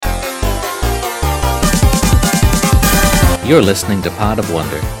You're listening to Pod of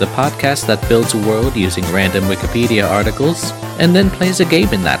Wonder, the podcast that builds a world using random Wikipedia articles and then plays a game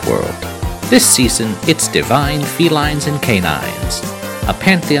in that world. This season, it's divine felines and canines, a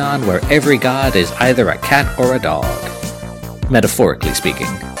pantheon where every god is either a cat or a dog, metaphorically speaking.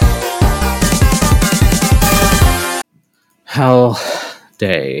 How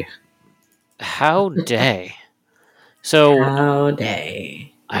day. So, How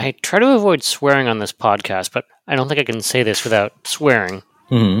day. I try to avoid swearing on this podcast, but I don't think I can say this without swearing.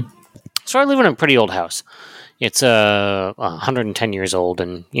 Mm-hmm. So I live in a pretty old house. It's 110 years old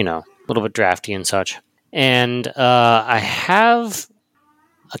and, a little bit drafty and such. And I have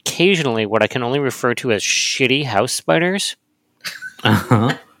occasionally what I can only refer to as shitty house spiders.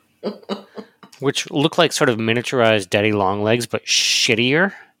 Uh-huh. Which look like sort of miniaturized daddy long legs, but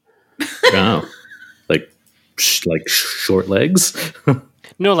shittier. Oh. Like short legs?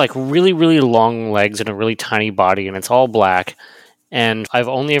 No, like really, really long legs and a really tiny body, and it's all black. And I've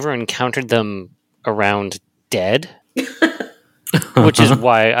only ever encountered them around dead, which is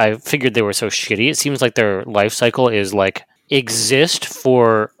why I figured they were so shitty. It seems like their life cycle is like exist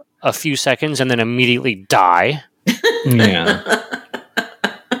for a few seconds and then immediately die. Yeah.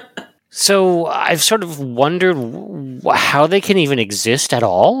 So I've sort of wondered how they can even exist at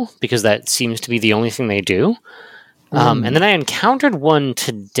all, because that seems to be the only thing they do. And then I encountered one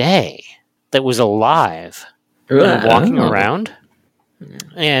today that was alive and walking around.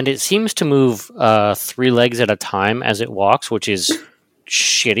 And it seems to move 3 legs at a time as it walks, which is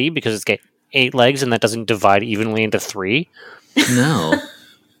shitty because it's got 8 legs and that doesn't divide evenly into 3. No.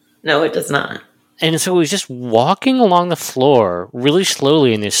 No, it does not. And so it was just walking along the floor really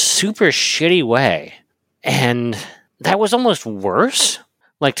slowly in this super shitty way. And that was almost worse.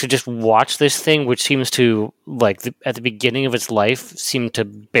 Like, to just watch this thing, which seems to, at the beginning of its life, seem to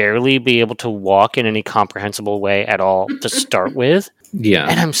barely be able to walk in any comprehensible way at all to start with. Yeah.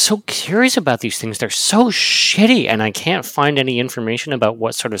 And I'm so curious about these things. They're so shitty, and I can't find any information about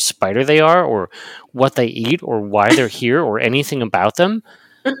what sort of spider they are, or what they eat, or why they're here, or anything about them.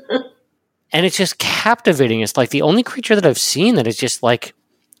 And it's just captivating. It's like the only creature that I've seen that is just,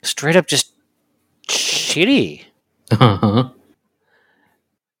 straight up just shitty. Uh-huh.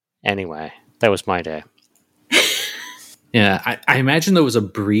 Anyway, that was my day. Yeah, I imagine there was a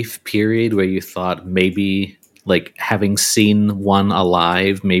brief period where you thought maybe, having seen one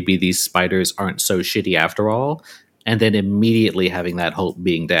alive, maybe these spiders aren't so shitty after all, and then immediately having that hope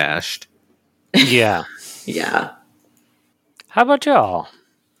being dashed. Yeah. Yeah. How about y'all?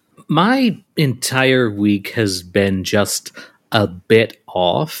 My entire week has been just a bit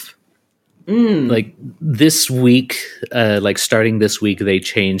off. This week, starting this week, they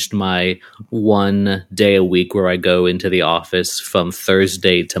changed my 1 day a week where I go into the office from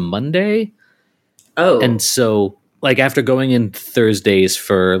Thursday to Monday. Oh. And so, after going in Thursdays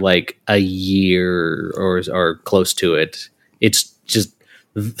for, a year or close to it, it's just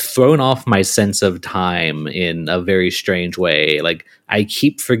thrown off my sense of time in a very strange way. I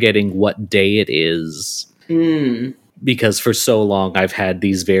keep forgetting what day it is. Because for so long I've had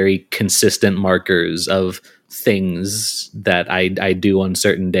these very consistent markers of things that I do on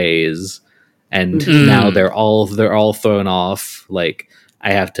certain days, and now they're all thrown off.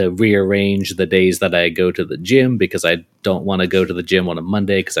 I have to rearrange the days that I go to the gym because I don't want to go to the gym on a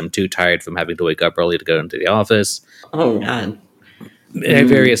Monday because I'm too tired from having to wake up early to go into the office. Oh, God. And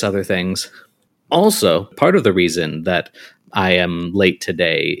various other things. Also, part of the reason that I am late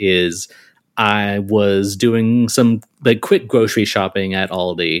today is I was doing some quick grocery shopping at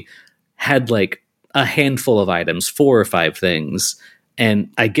Aldi, had a handful of items, 4 or 5 things,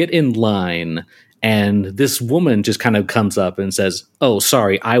 and I get in line and this woman just kind of comes up and says, "Oh,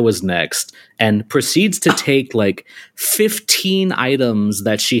 sorry, I was next," and proceeds to take 15 items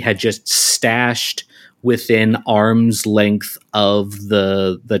that she had just stashed within arm's length of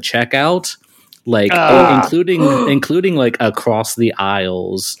the checkout, including across the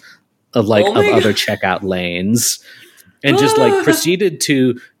aisles of other checkout lanes, and just proceeded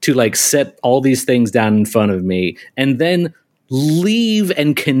to set all these things down in front of me and then leave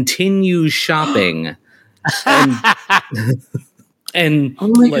and continue shopping. And oh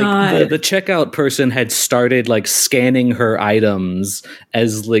my God. The checkout person had started scanning her items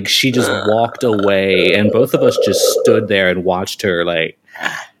as she just walked away, and both of us just stood there and watched her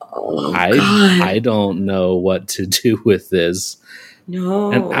I don't know what to do with this.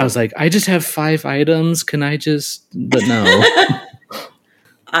 No. And I was like, I just have 5 items. Can I just... But no.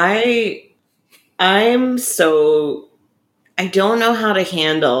 I'm so... I don't know how to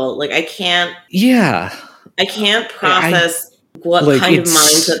handle... I can't... Yeah. I can't process what kind of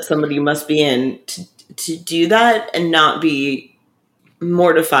mindset somebody must be in to do that and not be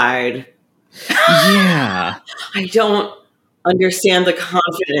mortified. Yeah. I don't understand the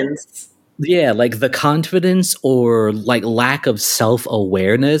confidence. Yeah, like the confidence or like lack of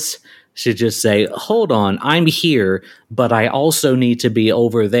self-awareness should just say, hold on, I'm here, but I also need to be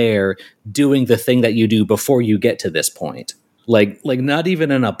over there doing the thing that you do before you get to this point. Like not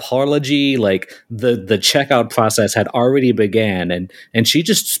even an apology, like the checkout process had already began, and she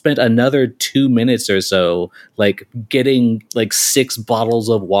just spent another 2 minutes or so like getting like 6 bottles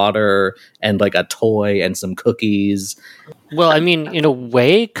of water and like a toy and some cookies. Well, I mean, in a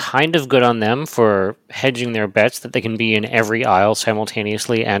way, kind of good on them for hedging their bets that they can be in every aisle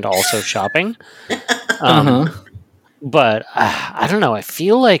simultaneously and also shopping. But I don't know. I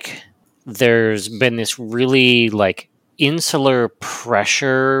feel like there's been this really like insular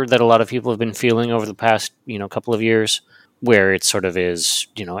pressure that a lot of people have been feeling over the past, couple of years, where it sort of is,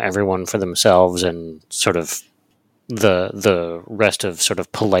 everyone for themselves, and sort of the rest of sort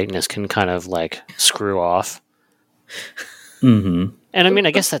of politeness can kind of like screw off. Mm-hmm. And I mean,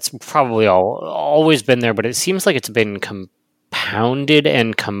 I guess that's probably always been there, but it seems like it's been compounded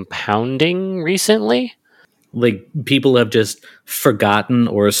and compounding recently. Like people have just forgotten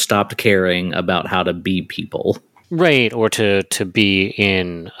or stopped caring about how to be people. Right, or to be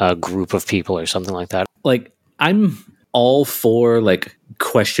in a group of people or something like that. Like I'm all for like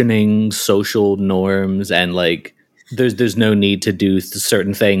questioning social norms, and like there's no need to do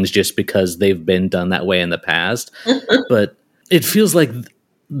certain things just because they've been done that way in the past. But it feels like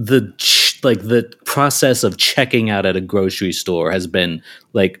the process of checking out at a grocery store has been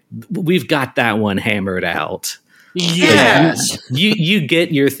like, we've got that one hammered out. Yes. Like, you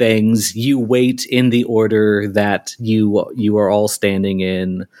get your things, you wait in the order that you are all standing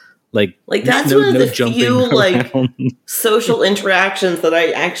in. Like that's one of the few like social interactions that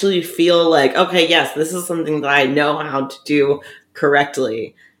I actually feel like, okay, yes, this is something that I know how to do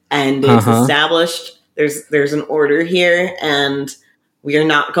correctly, and it's established. There's an order here, and we are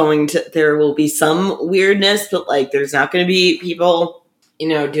not going to. There will be some weirdness, but like there's not going to be people,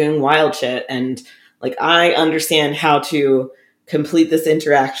 doing wild shit. And like I understand how to complete this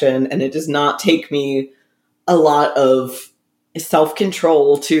interaction, and it does not take me a lot of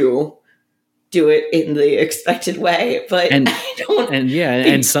self-control to do it in the expected way, but I don't.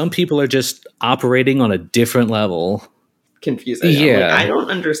 And some people are just operating on a different level. Confusing. Yeah, I don't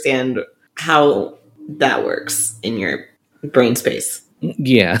understand how that works in your brain space.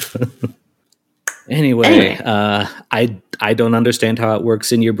 Yeah. Anyway, I don't understand how it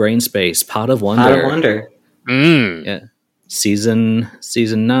works in your brain space. Pot of Wonder. Pot of Wonder. Yeah. Season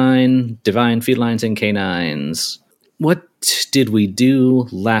 9, Divine Felines and Canines. What did we do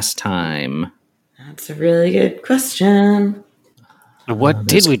last time? That's a really good question. What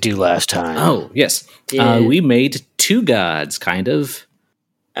did we do last time? Oh, yes. We made 2 gods, kind of.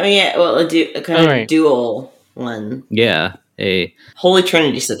 Oh, yeah. Well, a kind of dual one. Yeah. A Holy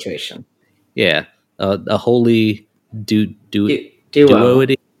Trinity situation. Yeah. A holy duo.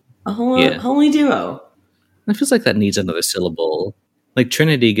 Duoity. A holy duo. It feels like that needs another syllable. Like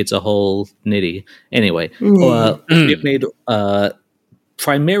Trinity gets a whole nitty. Anyway, we made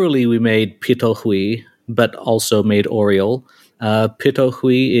primarily we made Pitohui, but also made Oriole.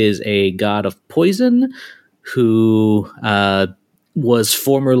 Pitohui is a god of poison who was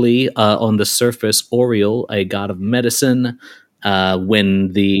formerly on the surface Oriole, a god of medicine.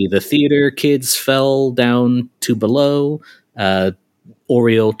 When the theater kids fell down to below,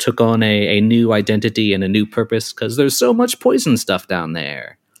 Oriole took on a new identity and a new purpose because there's so much poison stuff down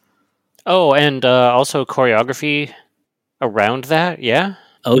there. Oh, and also choreography around that, yeah?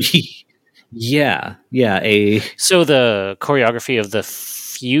 Oh, yeah. So the choreography of the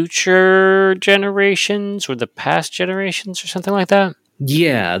future generations or the past generations or something like that?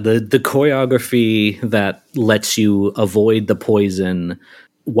 Yeah, the choreography that lets you avoid the poison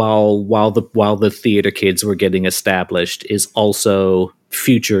while the theater kids were getting established is also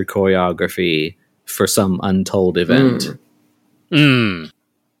future choreography for some untold event.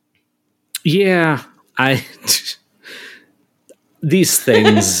 Yeah, these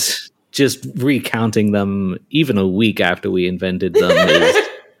things, just recounting them even a week after we invented them is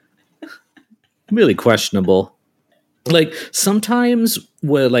really questionable. Like sometimes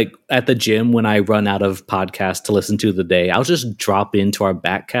like at the gym when I run out of podcasts to listen to the day, I'll just drop into our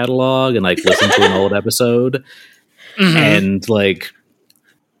back catalog and like listen to an old episode and like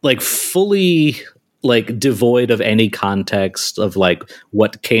fully like devoid of any context of like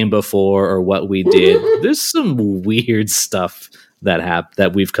what came before or what we did. There's some weird stuff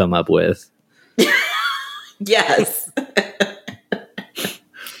that we've come up with. Yes.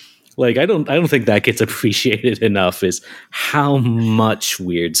 Like, I don't think that gets appreciated enough, is how much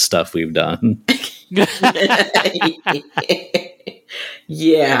weird stuff we've done.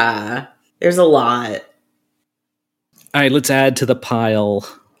 Yeah, there's a lot. All right, let's add to the pile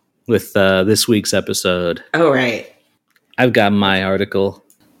with this week's episode. Oh, right. I've got my article.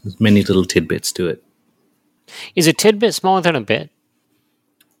 There's many little tidbits to it. Is a tidbit smaller than a bit?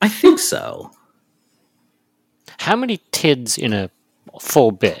 I think so. How many tids in a full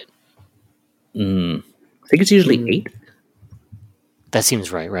bit? I think it's usually 8. That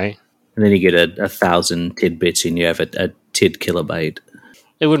seems right? And then you get 1,000 tidbits and you have a tid kilobyte.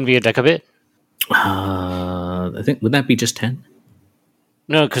 It wouldn't be a decabit? I think, would that be just 10?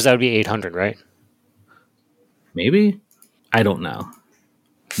 No, because that would be 800, right? Maybe? I don't know.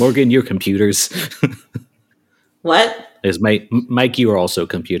 Morgan, you're computers. What? There's Mike, you are also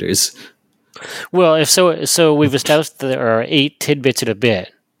computers. Well, if so we've established that there are 8 tidbits in a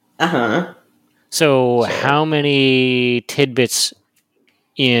bit. Uh-huh. So how many tidbits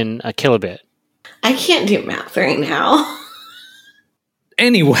in a kilobit? I can't do math right now.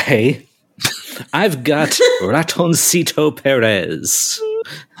 Anyway, I've got Ratoncito Perez.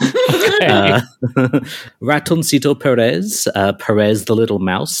 Ratoncito Perez, Perez the Little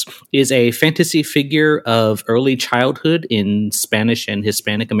Mouse, is a fantasy figure of early childhood in Spanish and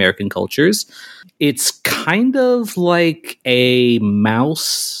Hispanic American cultures. It's kind of like a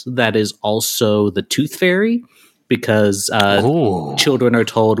mouse that is also the tooth fairy, because children are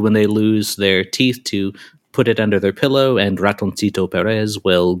told when they lose their teeth to put it under their pillow, and Ratoncito Perez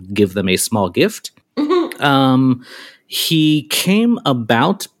will give them a small gift. He came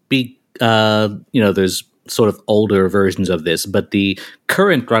about, there's sort of older versions of this, but the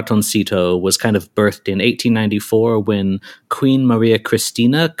current Ratoncito was kind of birthed in 1894 when Queen Maria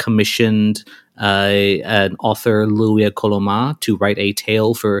Cristina commissioned an author, Luis Coloma, to write a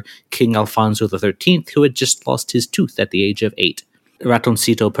tale for King Alfonso XIII, who had just lost his tooth at the age of 8.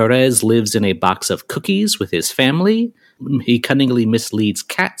 Ratoncito Perez lives in a box of cookies with his family. He cunningly misleads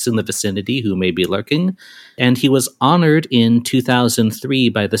cats in the vicinity who may be lurking, and he was honored in 2003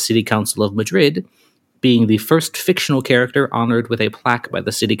 by the City Council of Madrid, being the first fictional character honored with a plaque by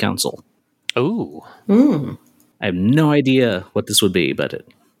the City Council. Ooh. I have no idea what this would be, but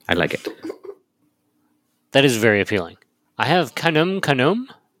I like it. That is very appealing. I have Kanum,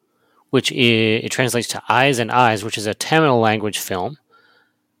 which it translates to Eyes and Eyes, which is a Tamil language film.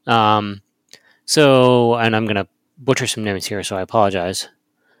 And I'm going to butcher some names here, so I apologize.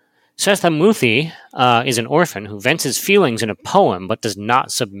 Sathamuthi is an orphan who vents his feelings in a poem but does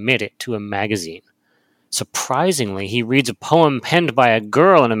not submit it to a magazine. Surprisingly, he reads a poem penned by a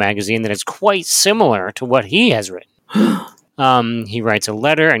girl in a magazine that is quite similar to what he has written. He writes a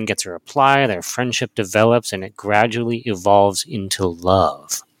letter and gets a reply. Their friendship develops, and it gradually evolves into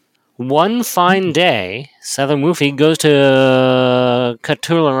love. One fine day, Sathamuthi goes to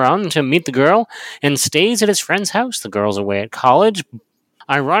Katularan to meet the girl and stays at his friend's house. The girl's away at college.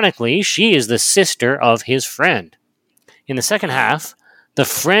 Ironically, she is the sister of his friend. In the second half, the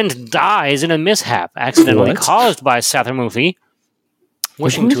friend dies in a mishap accidentally caused by Sathamuthi.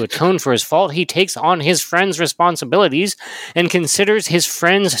 Wishing to atone for his fault, he takes on his friend's responsibilities and considers his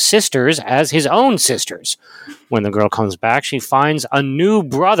friend's sisters as his own sisters. When the girl comes back, she finds a new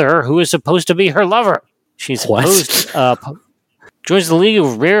brother who is supposed to be her lover. She's joins the League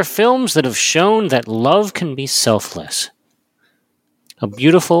of Rare Films that have shown that love can be selfless. A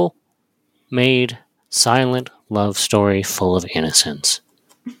beautiful, made, silent love story full of innocence.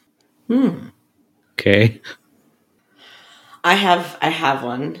 Okay. I have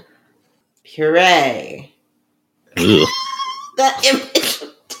one. Puree. Ugh. That image.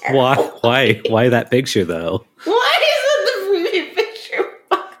 Why that picture though? Why is it the picture?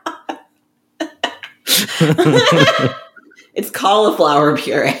 It's cauliflower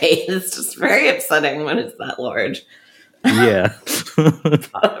puree. It's just very upsetting when it's that large. Yeah.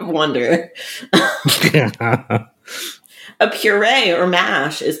 I wonder. A puree or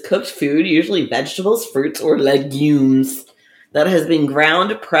mash is cooked food, usually vegetables, fruits, or legumes, that has been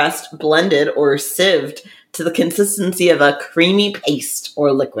ground, pressed, blended, or sieved to the consistency of a creamy paste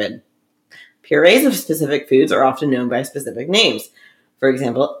or liquid. Purees of specific foods are often known by specific names. For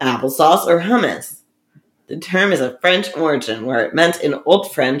example, applesauce or hummus. The term is of French origin, where it meant in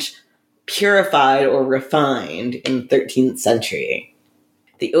Old French, purified or refined in the 13th century.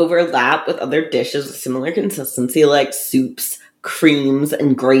 They overlap with other dishes with similar consistency like soups, creams,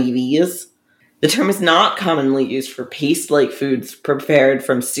 and gravies. The term is not commonly used for paste-like foods prepared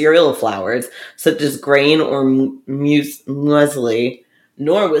from cereal flours, such as grain or muesli,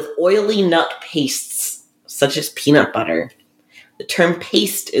 nor with oily nut pastes, such as peanut butter. the term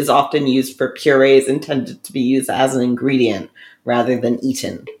paste is often used for purees intended to be used as an ingredient rather than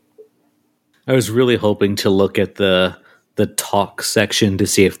eaten. I was really hoping to look at the talk section to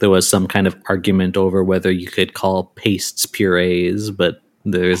see if there was some kind of argument over whether you could call pastes purees, but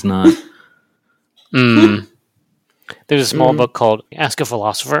there is not. There's a small book called Ask a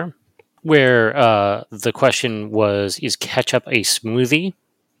Philosopher, where the question was, is ketchup a smoothie?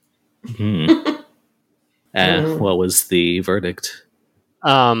 What was the verdict?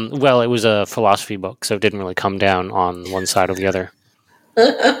 Well, it was a philosophy book, so it didn't really come down on one side or the other.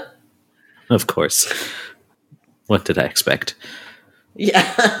 Of course. What did I expect? Yeah.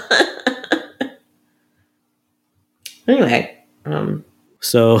 Anyway.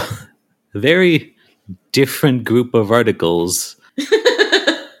 So, very different group of articles.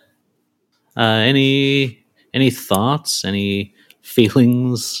 Any thoughts? Any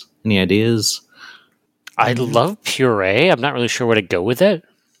feelings? Any ideas? I love puree. I'm not really sure where to go with it.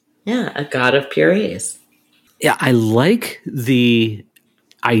 Yeah, a god of purees. Yeah, I like the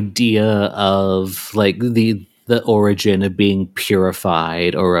idea of like the origin of being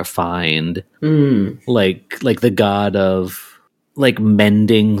purified or refined. Like the god of like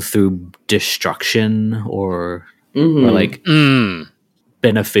mending through destruction or like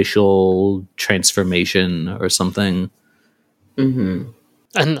beneficial transformation or something. And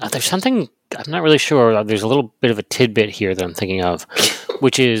there's something, I'm not really sure, there's a little bit of a tidbit here that I'm thinking of,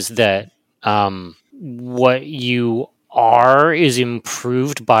 which is that what you are is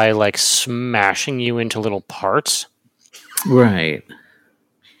improved by like smashing you into little parts. Right.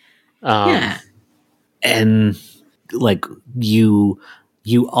 Yeah. And like you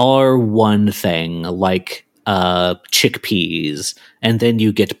are one thing, like chickpeas, and then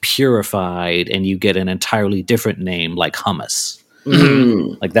you get purified and you get an entirely different name like hummus.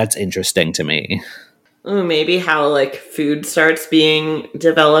 Like that's interesting to me. Ooh, maybe how like food starts being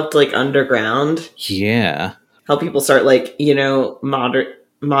developed like underground. Yeah. How people start like, you know,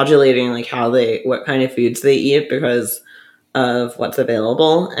 modulating like what kind of foods they eat because of what's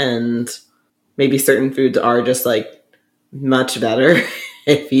available, and maybe certain foods are just like much better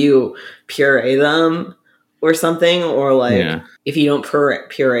if you puree them or something, or like if you don't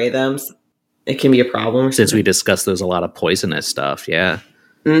puree them, it can be a problem. Since we discussed there's a lot of poisonous stuff, yeah.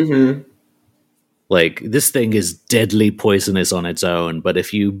 Like, this thing is deadly poisonous on its own, but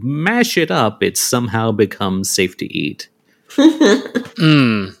if you mash it up, it somehow becomes safe to eat.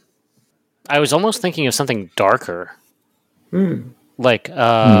 I was almost thinking of something darker. Like,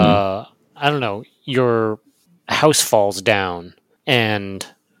 I don't know, your house falls down, and,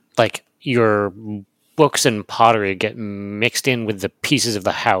 like, your books and pottery get mixed in with the pieces of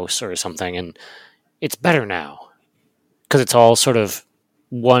the house or something, and it's better now. Because it's all sort of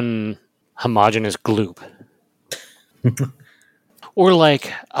one homogeneous gloop. Or like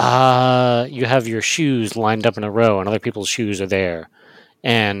you have your shoes lined up in a row and other people's shoes are there,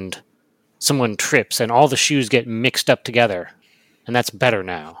 and someone trips and all the shoes get mixed up together, and that's better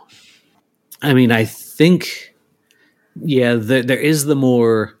now. I mean, I think there is the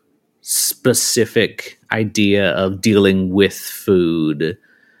more specific idea of dealing with food,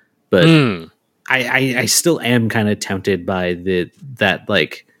 but I still am kind of tempted by that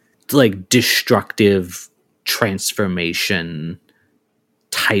like destructive transformation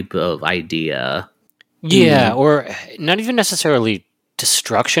type of idea. Yeah, or not even necessarily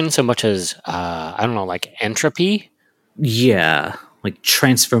destruction so much as I don't know, like entropy. Yeah, like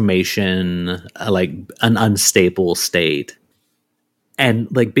transformation, like an unstable state. And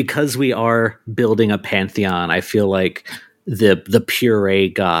like because we are building a pantheon, I feel like the puree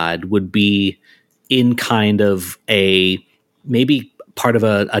god would be in kind of a maybe part of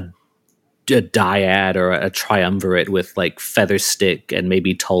a dyad or a triumvirate with like Featherstick and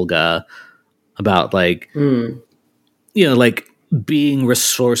maybe Tolga, about like you know, like being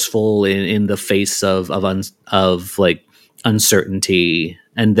resourceful in the face of like uncertainty,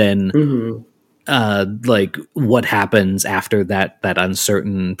 and then like what happens after that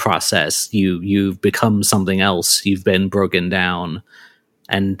uncertain process. You've become something else. You've been broken down,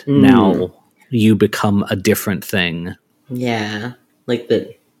 and now you become a different thing. Yeah, like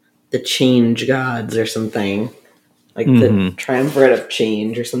the change gods or something, like the triumvirate of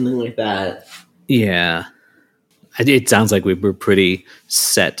change or something like that. Yeah, it sounds like we were pretty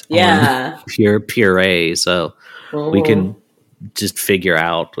set on puree, so we can just figure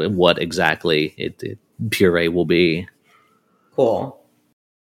out what exactly it puree will be. Cool.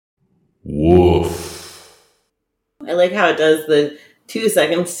 Woof. I like how it does the 2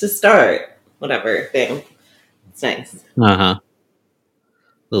 seconds to start whatever thing. It's nice.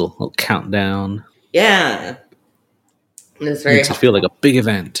 Little countdown. Yeah. It's very makes it feel like a big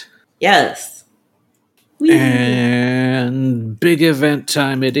event. Yes. Whee. And big event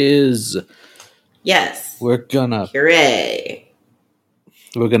time it is. Yes. We're gonna puree.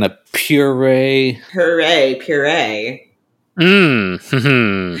 We're gonna puree. Puree.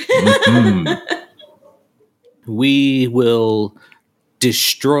 We will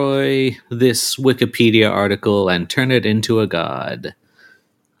destroy this Wikipedia article and turn it into a god.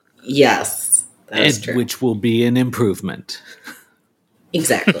 Yes, that's true. Which will be an improvement.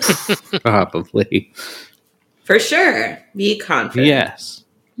 Exactly. Probably. For sure. Be confident. Yes.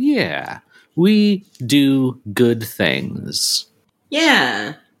 Yeah. We do good things.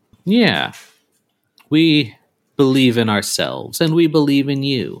 Yeah. Yeah. We believe in ourselves and we believe in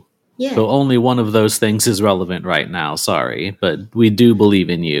you. Yeah. So only one of those things is relevant right now, sorry, but we do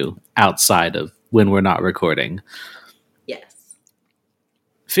believe in you outside of when we're not recording. Yes.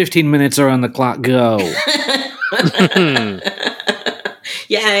 15 minutes are on the clock, go.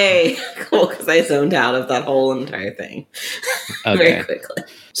 Yay. Cool, because I zoned out of that whole entire thing very quickly.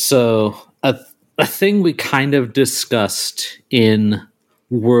 So a thing we kind of discussed in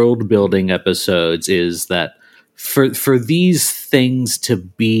world building episodes is that for these things to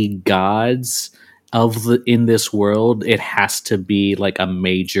be gods in this world, it has to be like a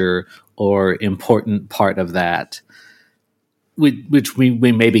major or important part of that, which we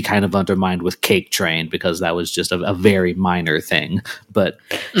maybe kind of undermined with Cake Train because that was just a very minor thing. But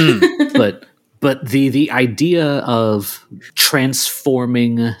but the idea of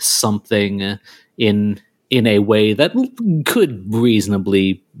transforming something in a way that could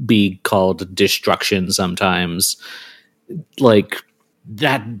reasonably be called destruction sometimes, like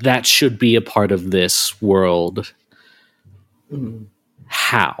that should be a part of this world.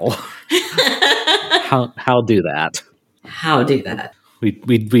 How do that? How do that?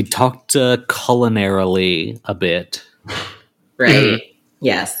 We talked culinarily a bit, right?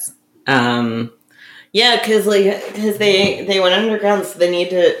 Yes. Yeah, because they went underground, so they need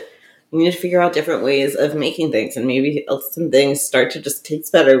to figure out different ways of making things, and maybe some things start to just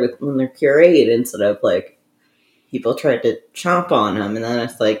taste better when they're pureed instead of like people try to chomp on them, and then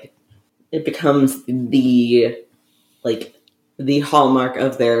it's like it becomes the hallmark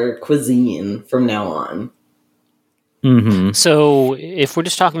of their cuisine from now on. Mm-hmm. So, if we're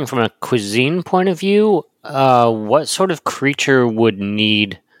just talking from a cuisine point of view, what sort of creature would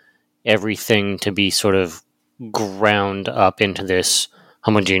need everything to be sort of ground up into this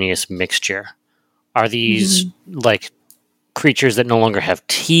homogeneous mixture? Are these like creatures that no longer have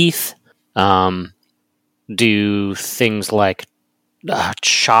teeth? Do things like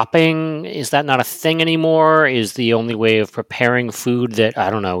chopping, is that not a thing anymore? Is the only way of preparing food that,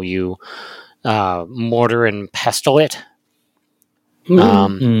 I don't know, you mortar and pestle it?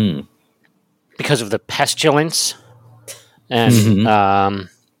 Because of the pestilence? And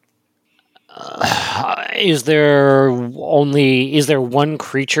is there one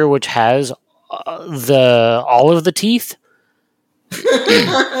creature which has all of the teeth?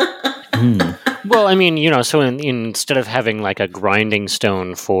 Well, I mean, so instead of having like a grinding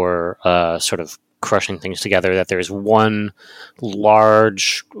stone for sort of crushing things together, that there's one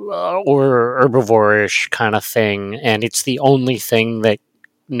large or herbivore-ish kind of thing, and it's the only thing that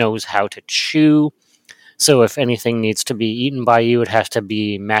knows how to chew. So if anything needs to be eaten by you, it has to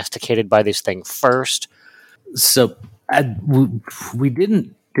be masticated by this thing first. So we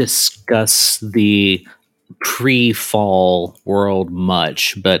didn't discuss the pre-fall world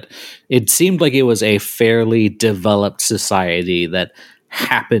much, but it seemed like it was a fairly developed society that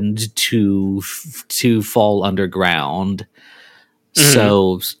happened to fall underground.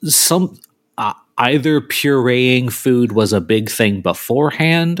 So either pureeing food was a big thing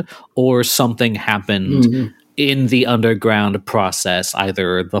beforehand, or something happened in the underground process,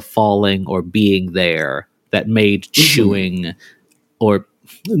 either the falling or being there, that made chewing or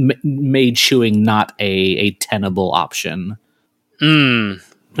made chewing not a tenable option. I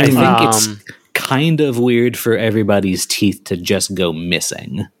think it's kind of weird for everybody's teeth to just go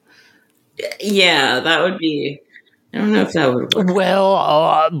missing. Yeah, that would be... I don't know if that would work.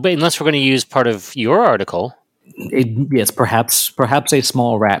 Well, but unless we're going to use part of your article. Yes, perhaps a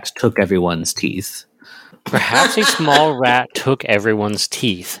small rat took everyone's teeth. Perhaps a small rat took everyone's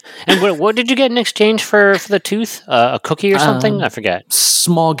teeth. And what did you get in exchange for the tooth? A cookie or something? I forget.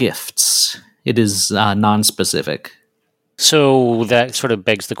 Small gifts. It is non-specific. So that sort of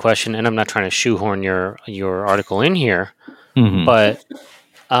begs the question, and I'm not trying to shoehorn your article in here, but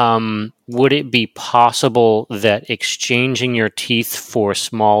would it be possible that exchanging your teeth for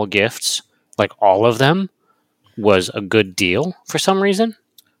small gifts, like all of them, was a good deal for some reason?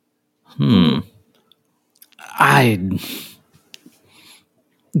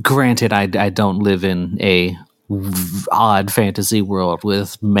 granted, I don't live in a odd fantasy world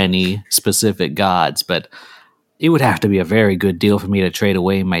with many specific gods, but it would have to be a very good deal for me to trade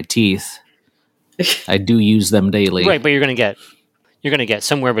away my teeth. I do use them daily. Right, but you're going to get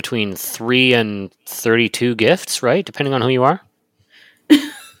somewhere between 3 and 32 gifts, right? Depending on who you are.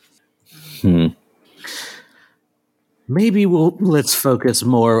 Maybe let's focus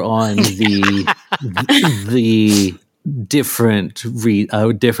more on the different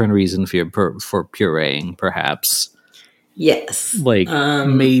reason for pureeing, perhaps. Yes. Like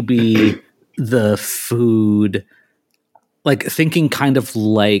maybe the food, like thinking kind of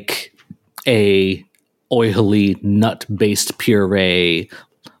like a oily nut-based puree,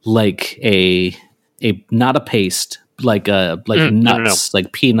 like a not a paste, like nuts,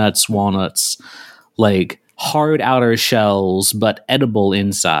 like peanuts, walnuts, like hard outer shells but edible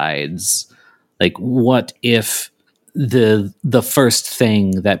insides. Like, what if the first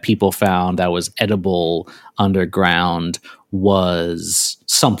thing that people found that was edible underground was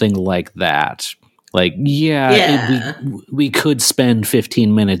something like that? Like, we could spend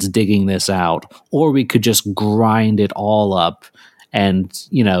 15 minutes digging this out, or we could just grind it all up and,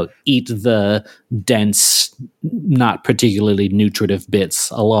 eat the dense, not particularly nutritive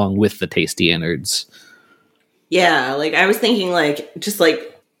bits along with the tasty innards. Yeah, like I was thinking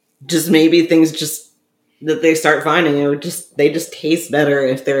just maybe things just that they start finding, they just taste better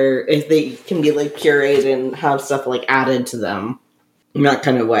if they can be like pureed and have stuff like added to them in that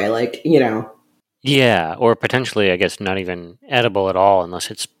kind of way, like, Yeah, or potentially, I guess, not even edible at all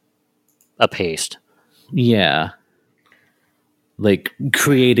unless it's a paste. Yeah. Like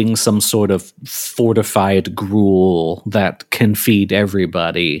creating some sort of fortified gruel that can feed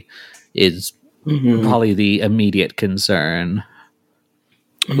everybody is probably the immediate concern.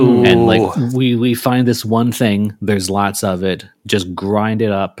 Ooh. And like we find this one thing, there's lots of it, just grind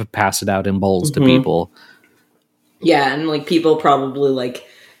it up, pass it out in bowls to people. Yeah, and like people probably like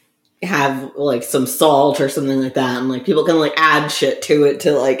have like some salt or something like that, and like people can like add shit to it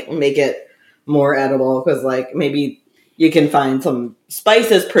to like make it more edible, because like maybe you can find some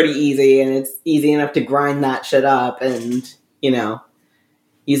spices pretty easy, and it's easy enough to grind that shit up and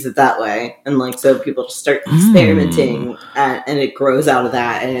use it that way. And like so people just start experimenting and it grows out of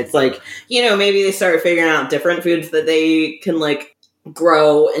that, and it's like maybe they start figuring out different foods that they can like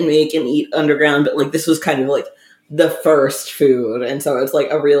grow and make and eat underground, but like this was kind of like the first food, and so it's like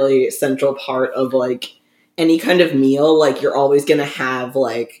a really central part of like any kind of meal. Like you're always gonna have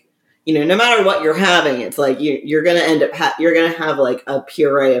like no matter what you're having, it's like you're gonna end up you're gonna have like a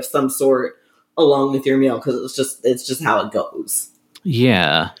puree of some sort along with your meal, because it's just how it goes.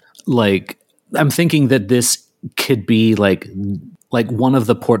 Yeah, like I'm thinking that this could be like one of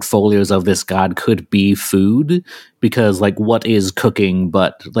the portfolios of this god could be food, because like what is cooking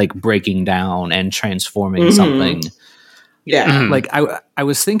but like breaking down and transforming something. Yeah. Like I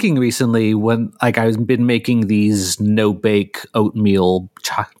was thinking recently when like I've been making these no bake oatmeal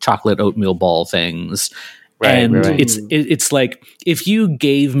chocolate oatmeal ball things. Right. It's like if you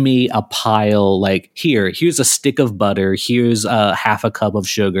gave me a pile, like here's a stick of butter, here's a half a cup of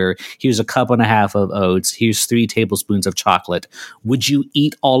sugar, here's a cup and a half of oats, here's 3 tablespoons of chocolate. Would you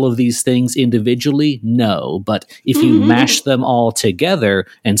eat all of these things individually? No. But if you mash them all together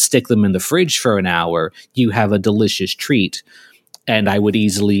and stick them in the fridge for an hour, you have a delicious treat. And I would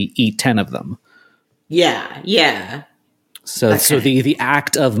easily eat 10 of them. Yeah. So the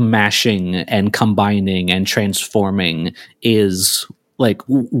act of mashing and combining and transforming is like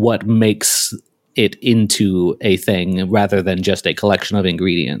what makes it into a thing rather than just a collection of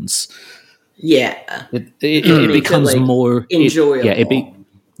ingredients. Yeah. It becomes more enjoyable.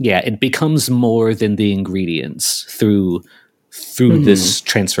 It becomes more than the ingredients through this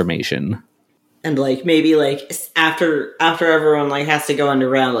transformation. And like maybe like after everyone like has to go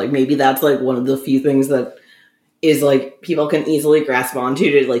underground, like maybe that's like one of the few things that is like people can easily grasp onto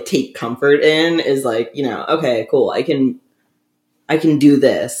to like take comfort in, is like, okay, cool, I can do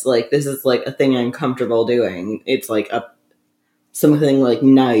this. Like this is like a thing I'm comfortable doing. It's like something like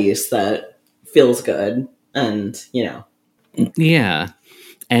nice that feels good, and Yeah.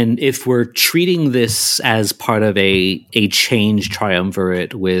 And if we're treating this as part of a change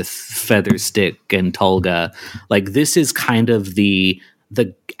triumvirate with Featherstick and Tulga, like this is kind of the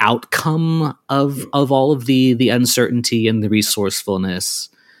outcome of all of the uncertainty and the resourcefulness.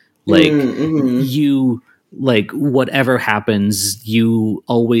 Like you, like whatever happens, you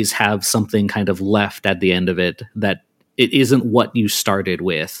always have something kind of left at the end of it, that it isn't what you started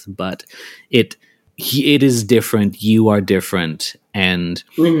with, but it is different. You are different. And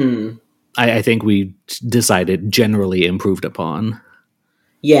I think we decided generally improved upon.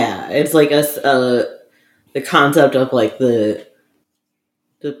 Yeah, it's like the concept of like the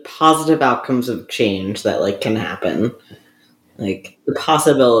positive outcomes of change that like can happen, like the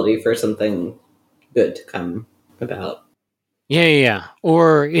possibility for something good to come about. Yeah.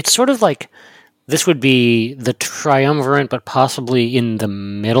 Or it's sort of like this would be the triumvirate, but possibly in the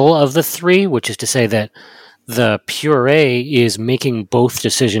middle of the three, which is to say that the puree is making both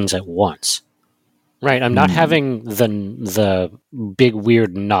decisions at once. Right, I'm not having the big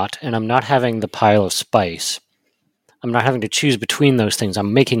weird nut, and I'm not having the pile of spice. I'm not having to choose between those things.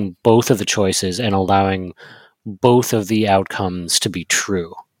 I'm making both of the choices and allowing both of the outcomes to be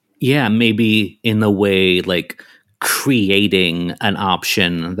true. Yeah, maybe in a way like creating an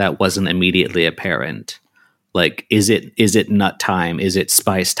option that wasn't immediately apparent. Like, is it nut time? Is it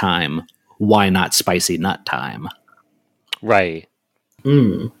spice time? Why not spicy nut time? Right.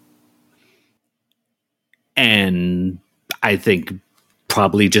 And I think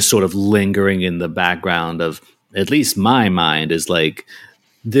probably just sort of lingering in the background of at least my mind is like,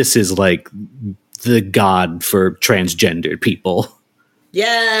 this is like the god for transgendered people.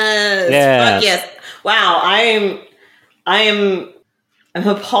 Yes. Yes. Fuck yes. Wow. I'm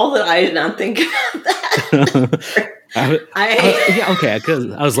appalled that I did not think about that. Yeah, okay. Because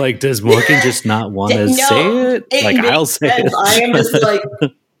I was like, does Morgan just not want to say it? Like, I'll say it. I am just like,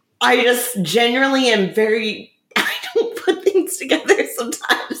 I just generally am very. I don't put things together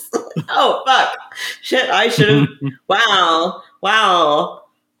sometimes. Oh fuck! Shit! I should have. Wow!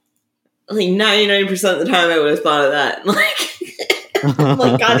 Like 99% of the time, I would have thought of that. Like, I'm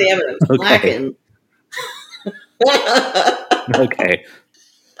like, God damn it! I'm slacking. Okay.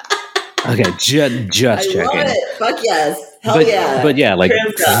 Just I checking. love it. Fuck yes. Hell yeah. But yeah, like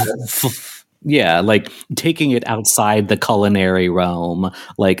yeah, like taking it outside the culinary realm,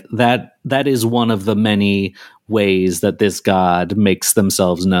 like that is one of the many ways that this god makes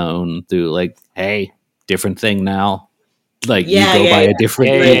themselves known through like, hey, different thing now. Like you go by a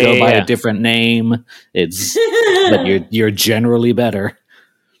different a different name. It's but you're generally better.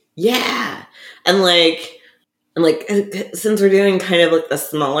 Yeah. And like since we're doing kind of like the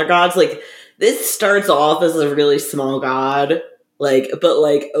smaller gods, like this starts off as a really small god, like, but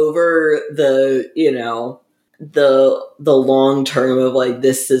like over the, you know, the long term of like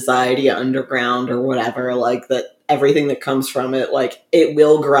this society underground or whatever, like that everything that comes from it, like it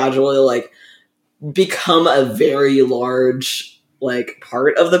will gradually like become a very large like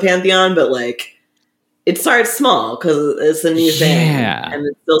part of the pantheon, but like it starts small because it's a new thing and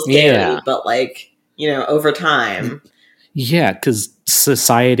it's still scary, but like, you know, over time. Yeah, because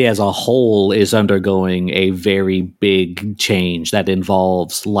society as a whole is undergoing a very big change that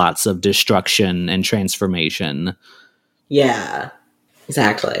involves lots of destruction and transformation. Yeah,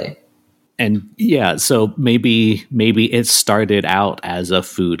 exactly. And yeah, so maybe it started out as a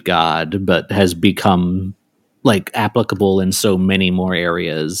food god, but has become like applicable in so many more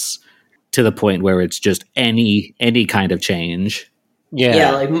areas to the point where it's just any kind of change.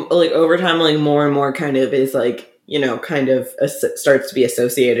 Yeah, like over time, like more and more kind of is like, you know, kind of starts to be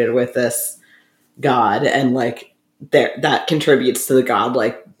associated with this god, and like that contributes to the god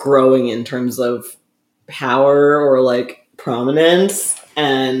like growing in terms of power or like prominence,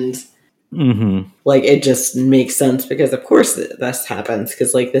 and like it just makes sense because of course this happens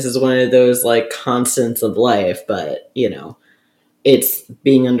because like this is one of those like constants of life, but you know, it's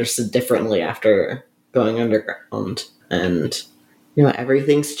being understood differently after going underground, and you know,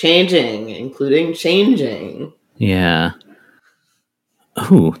 everything's changing, including changing. Yeah.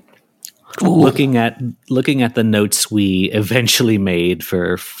 Ooh. Looking at the notes we eventually made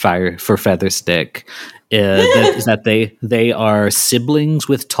for Featherstick, is that they are siblings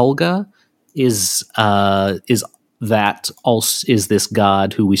with Tolga. Is that also, is this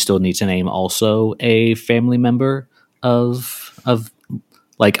god who we still need to name also a family member of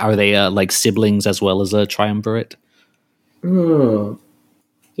like, are they like siblings as well as a triumvirate? Yeah,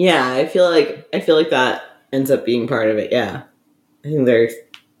 I feel like that ends up being part of it. Yeah, I think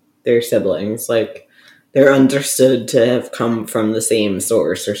they're siblings. Like they're understood to have come from the same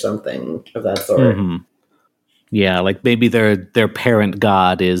source or something of that sort. Yeah, like maybe their parent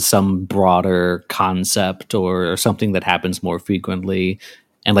god is some broader concept or something that happens more frequently,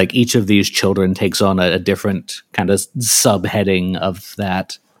 and like each of these children takes on a different kind of subheading of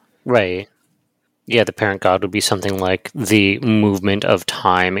that. Right. Yeah, the parent god would be something like the movement of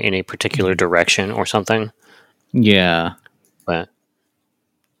time in a particular direction or something. Yeah. But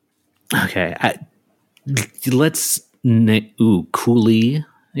okay, Cooley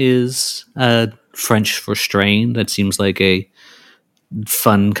is French for strain. That seems like a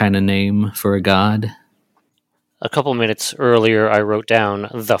fun kind of name for a god. a couple minutes earlier, I wrote down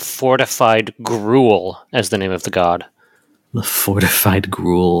the Fortified Gruel as the name of the god. The Fortified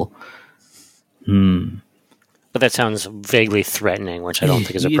Gruel. But that sounds vaguely threatening, which I don't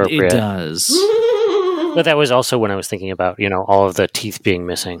think is appropriate. It does. But that was also when I was thinking about, all of the teeth being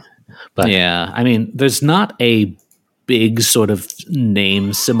missing. But yeah, I mean, there's not a big sort of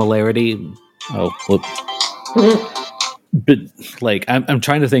name similarity. Oh, whoop. But like, I'm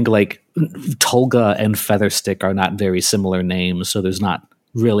trying to think. Like, Tolga and Featherstick are not very similar names, so there's not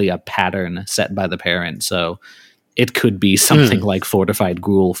really a pattern set by the parent. So it could be something like Fortified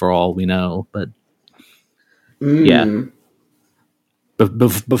Gruel for all we know. But yeah.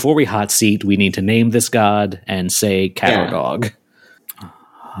 Before we hot seat, we need to name this god and say cat or dog.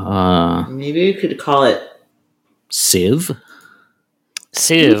 Maybe we could call it Civ.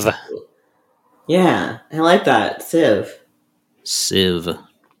 Civ. Yeah, I like that. Civ.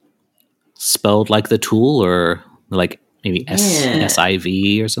 Spelled like the tool, or like maybe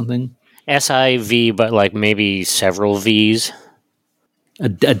SIV or something? SIV, but like maybe several Vs. A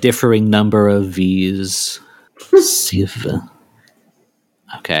differing number of Vs. Civ.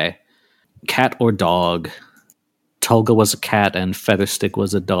 Okay. Cat or dog? Tolga was a cat and Featherstick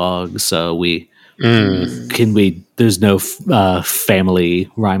was a dog, so there's no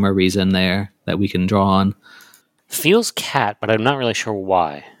family rhyme or reason there that we can draw on. Feels cat, but I'm not really sure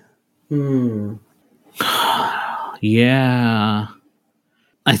why. Yeah.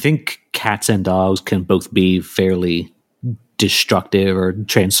 I think cats and dogs can both be fairly destructive or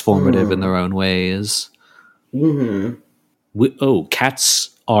transformative in their own ways. Cats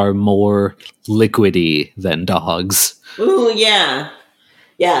are more liquidy than dogs. Ooh, yeah.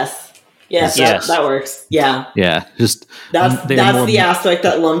 Yes. That works. Yeah. Yeah. Just that's the aspect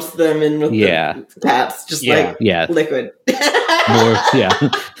that lumps them in with the cats. Just like liquid.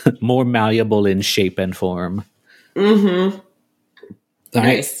 More malleable in shape and form. Nice.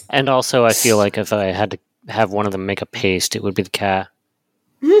 Right. And also, I feel like if I had to have one of them make a paste, it would be the cat.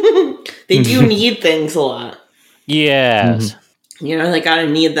 They do need things a lot. Yes. They gotta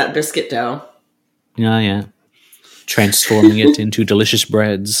need that biscuit dough. Yeah. Transforming it into delicious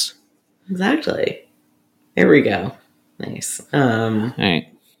breads. Exactly. There we go. Nice. All right.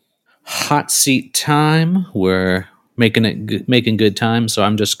 Hot seat time. We're making good time, so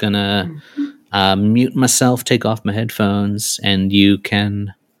I'm just gonna mute myself, take off my headphones, and you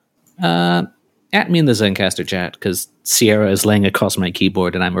can at me in the Zencastr chat, because Sierra is laying across my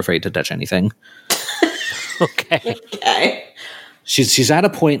keyboard and I'm afraid to touch anything. Okay. She's at a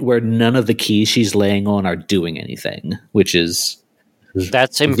point where none of the keys she's laying on are doing anything, which is...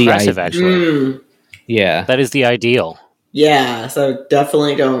 That's impressive, actually. Yeah. That is the ideal. Yeah, so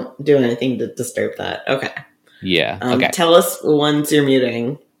definitely don't do anything to disturb that. Okay. Yeah, okay. Tell us once you're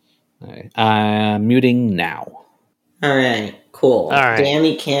muting. All right. I'm muting now. All right, cool. All right.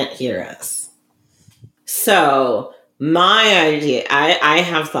 Danny can't hear us. So, my idea, I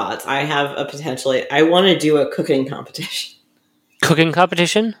have thoughts. I have I want to do a cooking competition. Cooking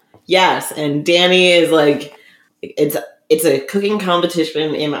competition? Yes, and Danny is like, it's a cooking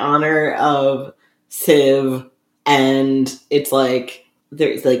competition in honor of Civ, and it's like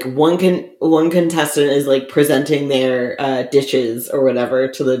there's like one contestant is like presenting their dishes or whatever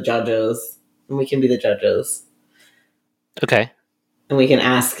to the judges, and we can be the judges. Okay. And we can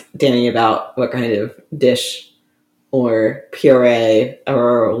ask Danny about what kind of dish or puree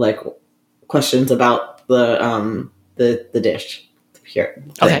or like questions about the dish.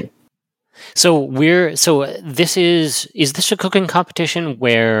 Okay. So this is this a cooking competition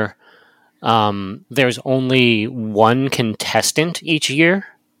where there's only one contestant each year?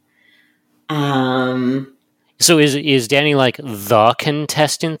 So is Danny like the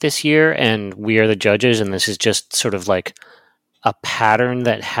contestant this year and we are the judges, and this is just sort of like a pattern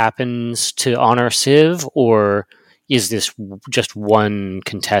that happens to honor Civ, or is this just one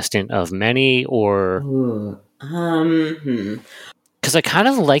contestant of many, or because I kind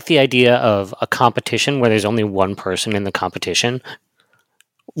of like the idea of a competition where there's only one person in the competition,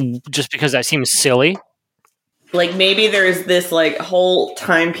 just because that seems silly. Like maybe there's this like whole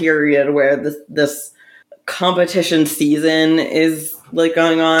time period where this competition season is like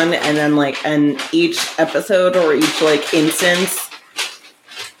going on, and then and each episode or each like instance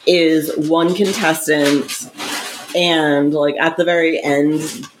is one contestant, and like at the very end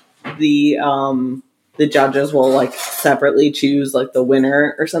the judges will like separately choose like the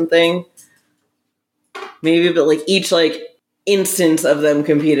winner or something. Maybe, but like each like instance of them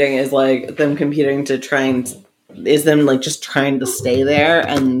competing is like them competing to try and is them like just trying to stay there,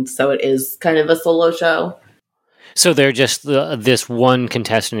 and so it is kind of a solo show. So they're just this one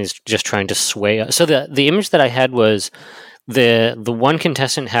contestant is just trying to sway. So the image that I had was the one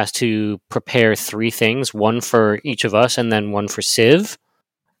contestant has to prepare 3 things, one for each of us, and then one for Civ.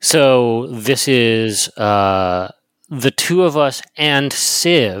 So this is the 2 of us and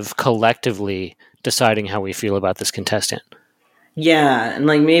Civ collectively deciding how we feel about this contestant. Yeah, and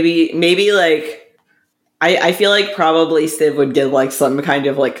like maybe like I feel like probably Civ would give like some kind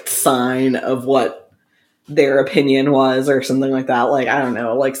of like sign of what their opinion was or something like that. Like, I don't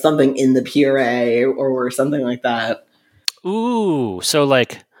know, like something in the puree or something like that. Ooh, so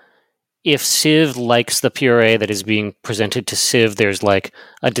like if Civ likes the puree that is being presented to Civ, there's like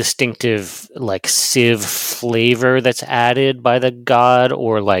a distinctive like Civ flavor that's added by the god,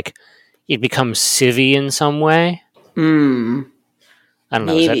 or like it becomes Civvy in some way. I don't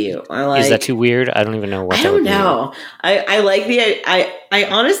know. Maybe. Is that too weird? I don't even know what I don't know. I like I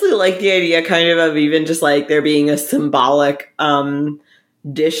honestly like the idea kind of even just like there being a symbolic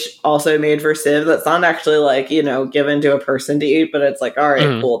dish also made for Civ that's not actually like, you know, given to a person to eat, but it's like, all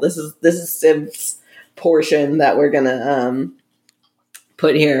right, cool. This is Civ's portion that we're gonna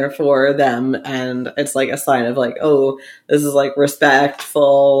put here for them, and it's like a sign of like, oh, this is like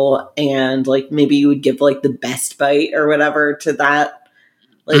respectful, and like maybe you would give like the best bite or whatever to that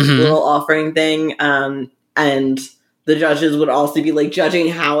like little offering thing, and the judges would also be like judging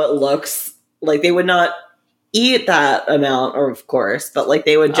how it looks. Like they would not eat that amount, or of course, but like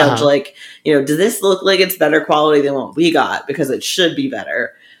they would judge like, you know, does this look like it's better quality than what we got, because it should be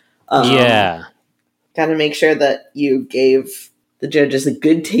better. Gotta make sure that you gave the judges a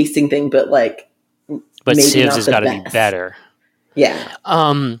good tasting thing, but Civ's has got to be better. Yeah.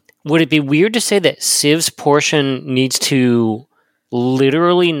 Would it be weird to say that Civ's portion needs to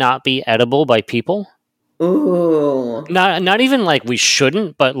literally not be edible by people? Ooh. Not even like we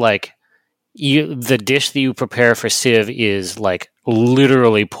shouldn't, but like the dish that you prepare for Civ is like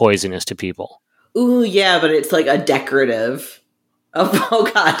literally poisonous to people. Ooh, yeah, but it's like a decorative.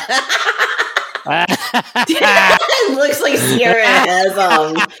 Oh God. It looks like Sierra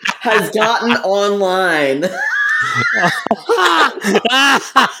has gotten online.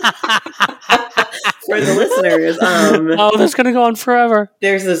 For the listeners, that's gonna go on forever.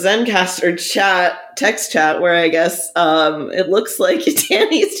 There's a Zencastr text chat where I guess it looks like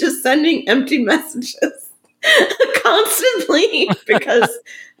Danny's just sending empty messages constantly because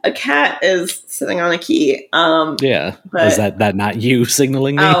a cat is sitting on a key. Yeah, is that not you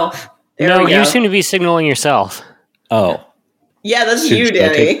signaling me? Oh, no, you seem to be signaling yourself. Oh, yeah, that's you,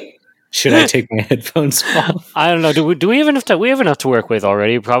 Danny. Should I take my headphones off? I don't know. Do we have enough to? We have enough to work with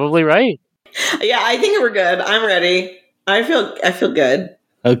already, probably, right? Yeah, I think we're good. I'm ready. I feel good.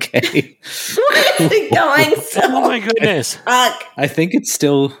 Okay. Why is it going so? Oh my goodness! I think it's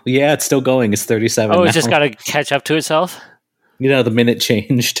still going. It's 37. Oh, it's just got to catch up to itself. You know, the minute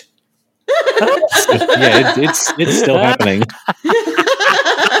changed. It's still happening.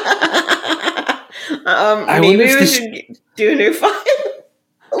 Maybe we should do a new file.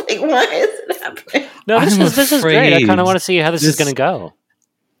 Like, why is it happening? No, this is great. I kind of want to see how this is going to go.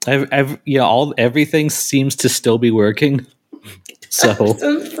 Everything seems to still be working. So I'm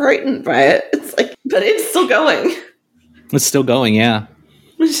so frightened by it. It's like, but it's still going. It's still going, yeah.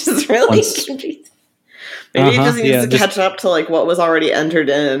 Which is really confusing. Maybe it just needs to catch up to like what was already entered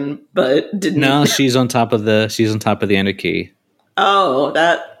in, but didn't. No, she's on top of the enter key. Oh,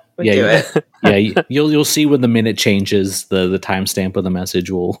 that would do it. Yeah, you'll see when the minute changes, the timestamp of the message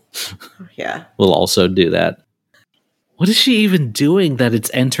will also do that. What is she even doing that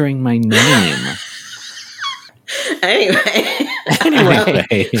it's entering my name? Anyway.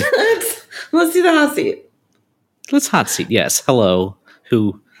 Let's do the hot seat. Let's hot seat. Yes. Hello.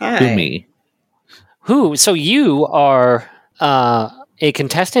 Who me? Who? So you are a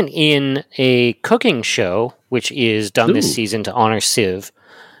contestant in a cooking show, which is done this season to honor Civ.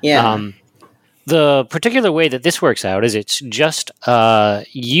 Yeah. The particular way that this works out is it's just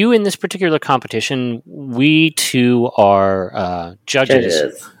you in this particular competition. We two are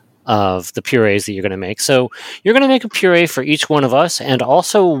judges of the purees that you're going to make. So you're going to make a puree for each one of us and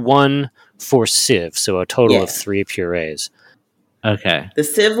also one for Civ. So a total of 3 purees. Okay. The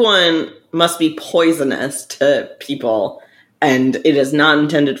Civ one must be poisonous to people, and it is not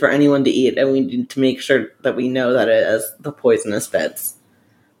intended for anyone to eat, and we need to make sure that we know that it has the poisonous bits.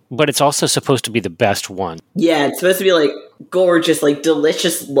 But it's also supposed to be the best one. Yeah, it's supposed to be, like, gorgeous, like,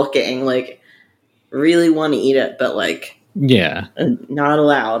 delicious looking, like, really want to eat it, but, like... Yeah. Not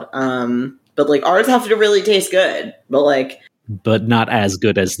allowed. But, like, ours have to really taste good, but, like... But not as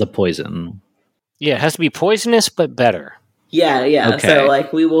good as the poison. Yeah, it has to be poisonous, but better. Yeah. Okay. So,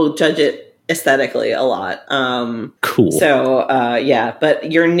 like, we will judge it aesthetically a lot. Cool. So, yeah,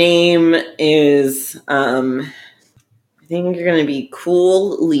 but your name is, I think you're going to be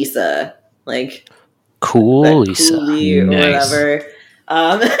Cool Lisa. Like, Cool Lisa. Coolie or Nice. whatever.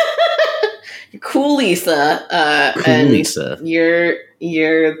 Cool Lisa. Cool and Lisa.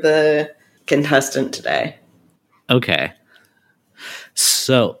 You're the contestant today. Okay.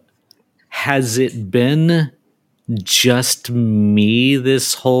 So, has it been just me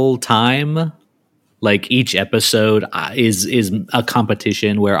this whole time? Like each episode is a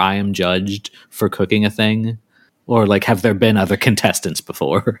competition where I am judged for cooking a thing? Or like have there been other contestants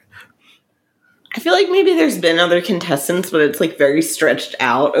before? I feel like maybe there's been other contestants, but it's like very stretched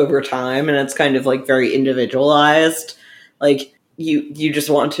out over time and it's kind of like very individualized. Like you just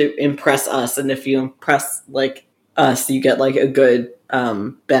want to impress us, and if you impress like us, you get like a good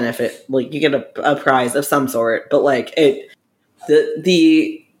benefit. Like you get a prize of some sort. But like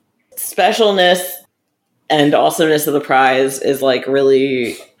the specialness and awesomeness of the prize is like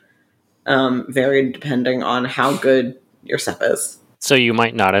really varied depending on how good your stuff is. So you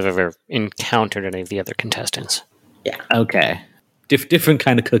might not have ever encountered any of the other contestants. Yeah. Okay. Different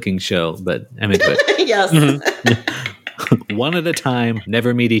kind of cooking show, but I'm into it. Yes. Mm-hmm. One at a time,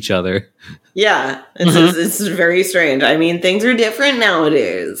 never meet each other. Yeah. It's very strange. I mean, things are different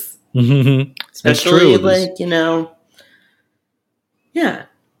nowadays. Mm-hmm. Especially like, yeah.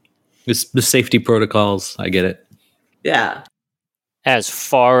 It's the safety protocols. I get it. Yeah. As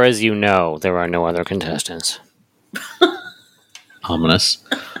far as you know, there are no other contestants. Ominous.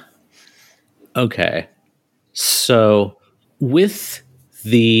 Okay. So, with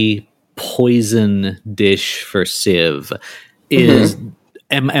the poison dish for Civ, am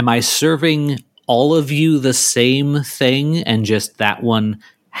I serving all of you the same thing and just that one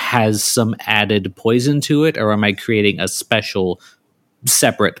has some added poison to it, or am I creating a special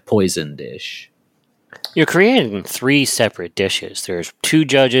separate poison dish? You're creating 3 separate dishes. There's 2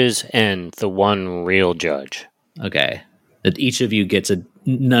 judges and the 1 real judge. Okay. That each of you gets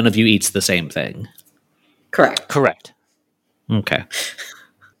none of you eats the same thing. Correct. Okay.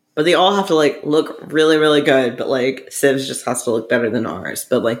 But they all have to like look really, really good. But like Civ's just has to look better than ours.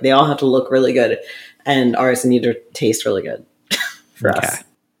 But like they all have to look really good, and ours need to taste really good for us.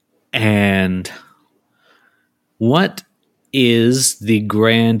 And what is the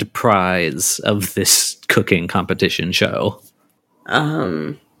grand prize of this cooking competition show?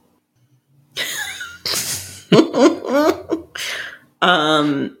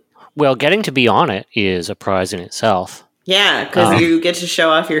 Well, getting to be on it is a prize in itself. Yeah, because you get to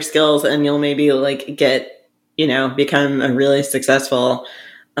show off your skills, and you'll maybe like get, become a really successful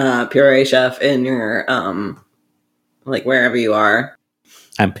puree chef in your like wherever you are.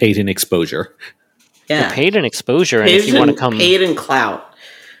 I'm paid in exposure. Yeah, you're paid in exposure, and if you want to come, paid in clout.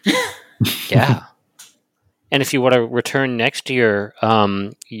 Yeah, and if you want to return next year,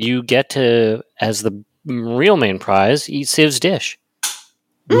 you get to, as the real main prize, eat Civ's dish.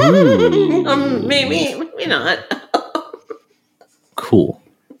 Maybe not. Cool.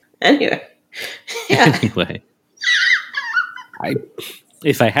 Anyway, yeah. Anyway,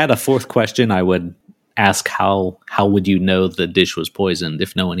 if I had a fourth question, I would ask how would you know the dish was poisoned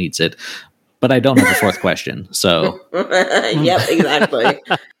if no one eats it? But I don't have a fourth question, so. Yep, exactly.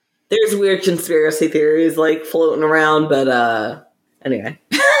 There's weird conspiracy theories like floating around, but anyway.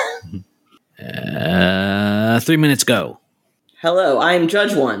 3 minutes go. Hello, I'm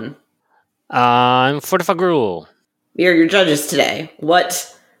Judge One. I'm Fortifagruel. We are your judges today.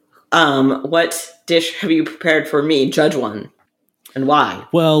 What dish have you prepared for me, Judge One, and why?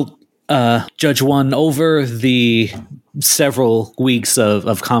 Well, Judge One, over the several weeks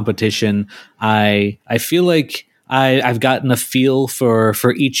of competition, I feel like I've gotten a feel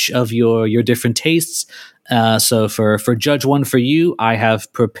for each of your different tastes. So for Judge One, for you, I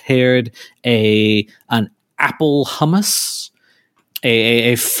have prepared an apple hummus,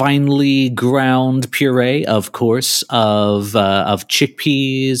 a finely ground puree, of course, of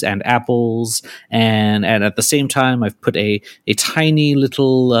chickpeas and apples, and at the same time, I've put a tiny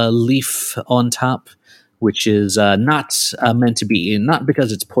little leaf on top, which is not meant to be eaten, not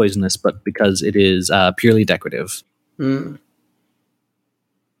because it's poisonous, but because it is purely decorative.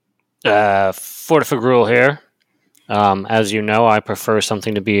 Fortifagruel here. As you know, I prefer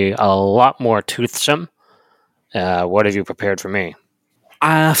something to be a lot more toothsome. What have you prepared for me?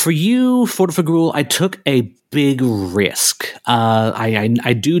 For you, Fortifagruel, I took a big risk.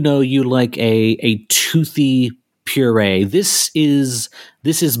 I do know you like a toothy puree. This is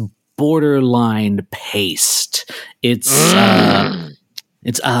borderline paste. It's a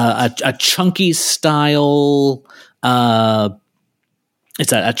chunky style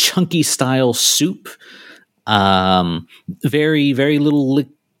it's a chunky style soup. Very little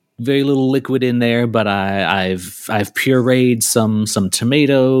liquid in there, but I've pureed some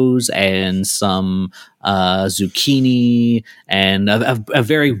tomatoes and some zucchini and a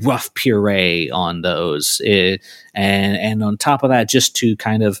very rough puree on those. And on top of that, just to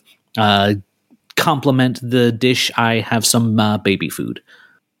kind of complement the dish, I have some baby food.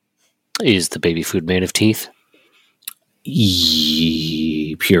 Is the baby food made of teeth?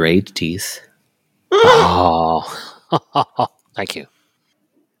 Pureed teeth. Oh, thank you.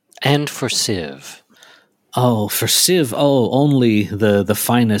 And for Civ? Oh, for Civ, only the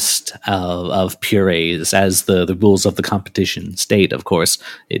finest of purees, as the rules of the competition state, of course.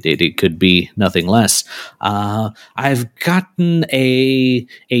 It could be nothing less. I've gotten a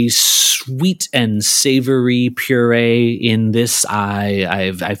sweet and savory puree in this.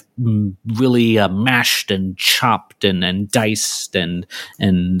 I've really mashed and chopped and diced and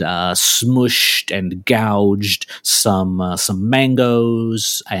smushed and gouged some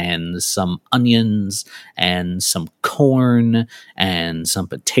mangoes and some onions and some corn and some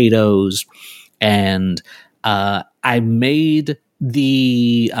potatoes, and I made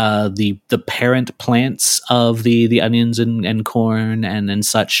the parent plants of the onions and corn and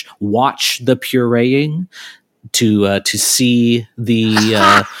such watch the pureeing to see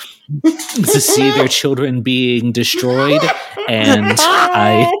the to see their children being destroyed, and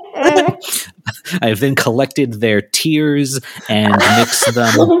I've then collected their tears and mixed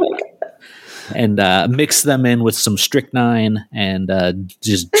them. And mix them in with some strychnine and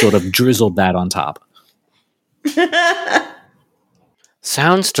just sort of drizzled that on top.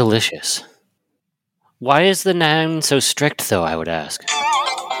 Sounds delicious. Why is the noun so strict, though, I would ask?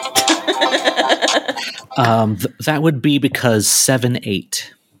 That would be because 7-8.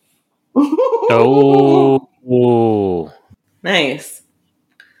 Oh. Nice.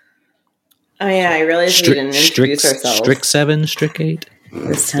 Oh, yeah, I realized we didn't introduce ourselves. Strict 7, strict 8?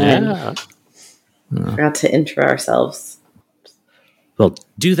 This time. Yeah. Forgot to intro ourselves. Well,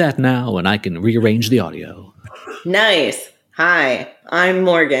 do that now, and I can rearrange the audio. Nice. Hi, I'm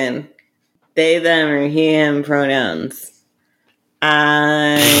Morgan. They, them, or he, him pronouns.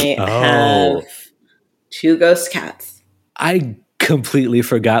 I have 2 ghost cats. I completely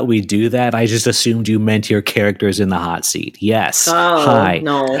forgot we do that. I just assumed you meant your characters in the hot seat. Yes. Hi.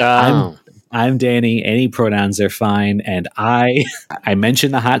 No. I'm Danny. Any pronouns are fine. And I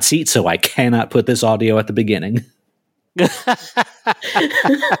mentioned the hot seat, so I cannot put this audio at the beginning. It's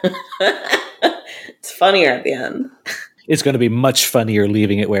funnier at the end. It's going to be much funnier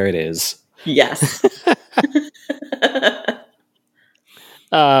leaving it where it is. Yes.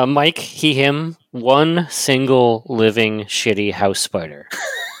 Mike, he, him, one single living shitty house spider.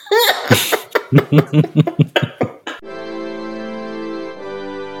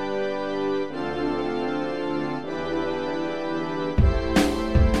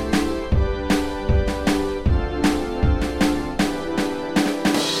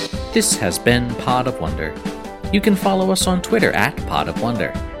 This has been Pod of Wonder. You can follow us on Twitter at Pod of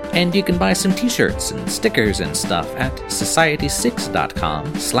Wonder, and you can buy some t-shirts and stickers and stuff at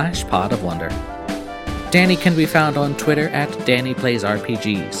society6.com/Pod of Wonder. Danny can be found on Twitter at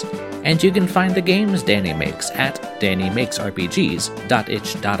DannyPlaysRPGs, and you can find the games Danny makes at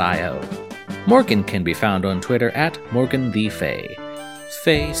DannyMakesRPGs.itch.io. Morgan can be found on Twitter at MorganTheFae.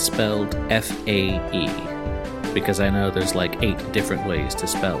 Fae spelled F-A-E. Because I know there's like 8 different ways to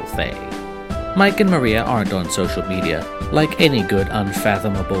spell Fae. Mike and Maria aren't on social media, like any good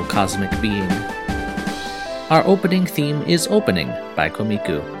unfathomable cosmic being. Our opening theme is Opening by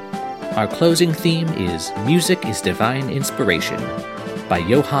Komiku. Our closing theme is Music is Divine Inspiration by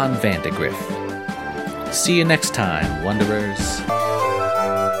Johann van de Griff. See you next time, Wanderers.